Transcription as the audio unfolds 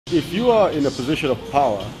if you are in a position of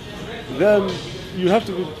power, then you have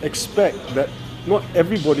to expect that not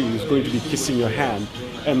everybody is going to be kissing your hand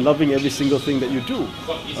and loving every single thing that you do.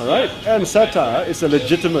 All right? And satire is a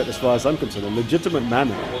legitimate, as far as I'm concerned, a legitimate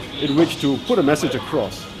manner in which to put a message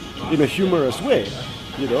across in a humorous way.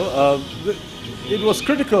 You know, it was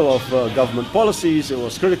critical of government policies, it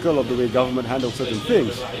was critical of the way government handled certain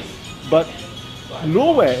things, but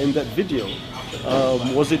nowhere in that video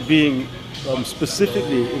was it being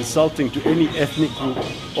specifically insulting to any ethnic group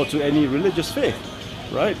or to any religious faith,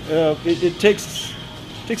 right? It takes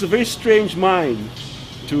a very strange mind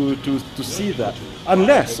to see that,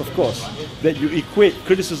 unless, of course, that you equate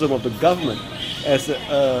criticism of the government as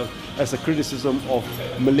a criticism of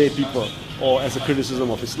Malay people or as a criticism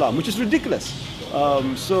of Islam, which is ridiculous.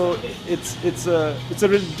 So it's a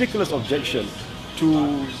ridiculous objection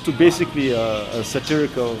to basically a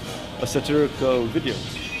satirical video.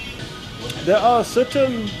 There are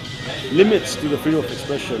certain limits to the freedom of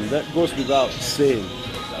expression that goes without saying.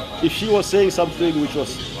 If she was saying something which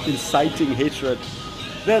was inciting hatred,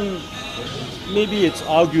 then maybe it's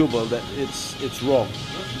arguable that it's wrong.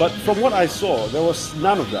 But from what I saw, there was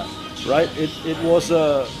none of that, right? It was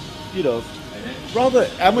a, you know, rather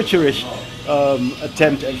amateurish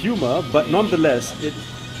attempt at humor, but nonetheless,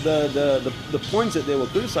 the points that they were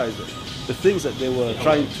criticizing, the things that they were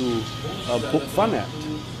trying to poke fun at,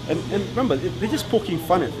 and remember, they're just poking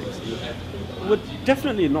fun at things, were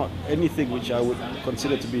definitely not anything which I would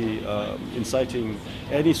consider to be inciting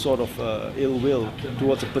any sort of ill will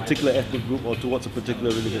towards a particular ethnic group or towards a particular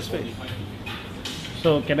religious faith.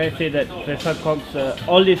 So can I say that Teresa Kok's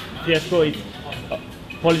all this fiasco is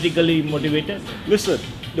politically motivated? Listen,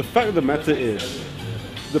 the fact of the matter is,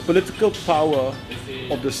 the political power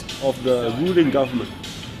of the ruling government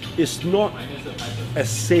is not as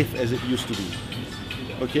safe as it used to be.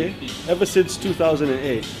 Okay? Ever since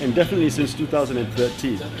 2008, and definitely since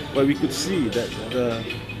 2013, where we could see that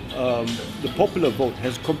the popular vote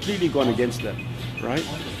has completely gone against them, right?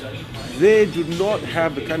 They do not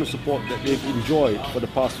have the kind of support that they've enjoyed for the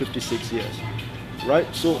past 56 years, right?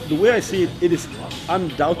 So the way I see it, it is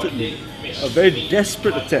undoubtedly a very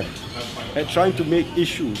desperate attempt at trying to make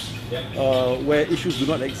issues where issues do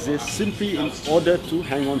not exist simply in order to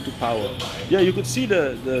hang on to power. Yeah, you could see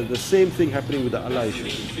the same thing happening with the Allah issue.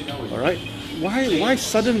 All right, why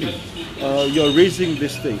suddenly you're raising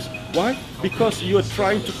these things? Why? Because you are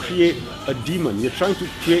trying to create a demon. You're trying to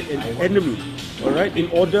create an enemy. All right, in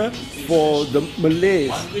order for the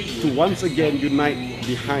Malays to once again unite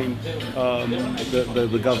behind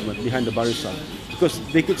the government, behind the Barisan. Because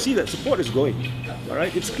they could see that support is going, all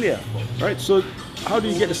right? It's clear, right? So how do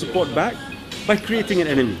you get the support back? By creating an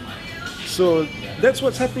enemy. So that's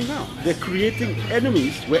what's happening now. They're creating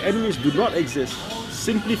enemies where enemies do not exist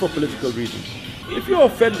simply for political reasons. If you're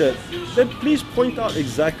offended, then please point out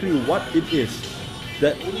exactly what it is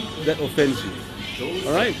that offends you,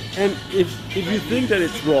 all right? And if you think that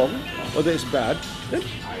it's wrong or that it's bad, then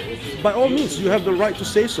by all means you have the right to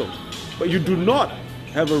say so. But you do not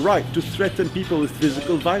have a right to threaten people with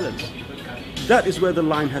physical violence. That is where the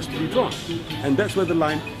line has to be drawn. And that's where the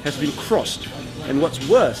line has been crossed. And what's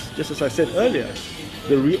worse, just as I said earlier,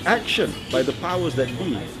 the reaction by the powers that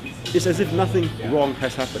be is as if nothing wrong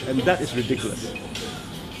has happened. And that is ridiculous.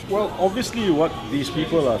 Well, obviously what these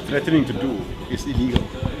people are threatening to do is illegal.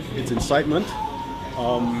 It's incitement,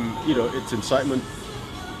 it's incitement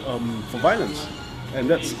for violence. And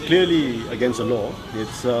that's clearly against the law.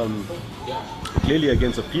 It's clearly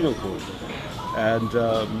against a penal code. And,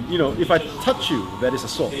 if I touch you, that is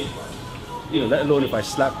assault. Let alone if I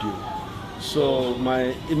slapped you. So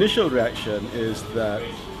my initial reaction is that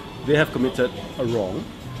they have committed a wrong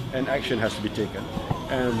and action has to be taken.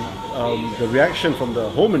 And the reaction from the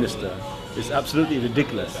Home Minister is absolutely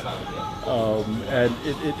ridiculous. And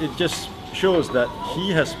it just shows that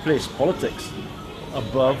he has placed politics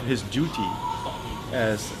above his duty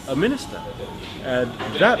as a minister. And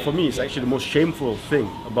that for me is actually the most shameful thing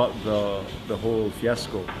about the whole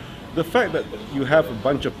fiasco. The fact that you have a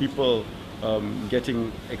bunch of people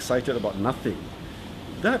getting excited about nothing,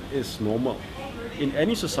 that is normal. In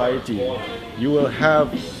any society, you will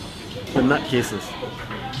have the nutcases,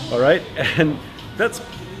 all right? And that's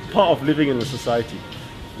part of living in a society.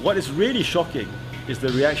 What is really shocking is the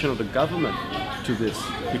reaction of the government to this,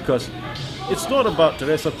 because it's not about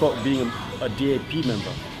Teresa Kok being a DAP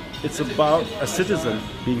member. It's about a citizen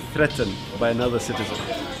being threatened by another citizen.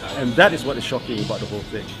 And that is what is shocking about the whole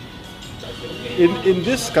thing. In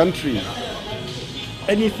this country,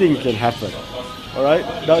 anything can happen. All right?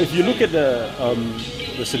 Now, if you look at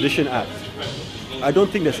the Sedition Act, I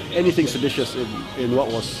don't think there's anything seditious in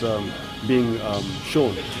what was being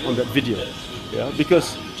shown on that video. Yeah,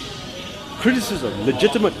 because criticism,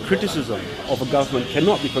 legitimate criticism of a government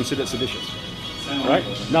cannot be considered seditious. Right?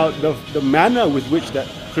 Now, the manner with which that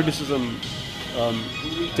criticism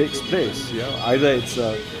takes place, yeah, either it's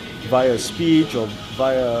via speech or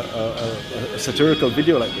via a satirical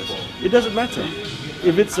video like this, it doesn't matter.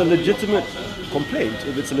 If it's a legitimate complaint,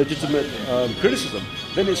 if it's a legitimate criticism,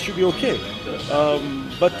 then it should be okay.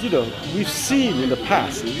 But we've seen in the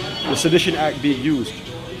past the Sedition Act being used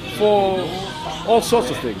for all sorts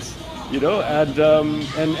of things, and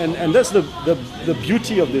that's the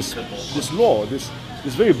beauty of this law, this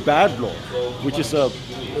very bad law, which is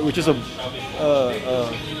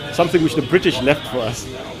something which the British left for us,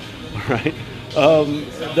 right?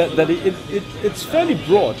 It's fairly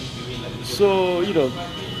broad, so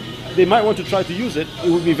they might want to try to use it. It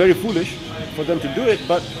would be very foolish for them to do it,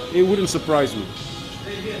 but it wouldn't surprise me.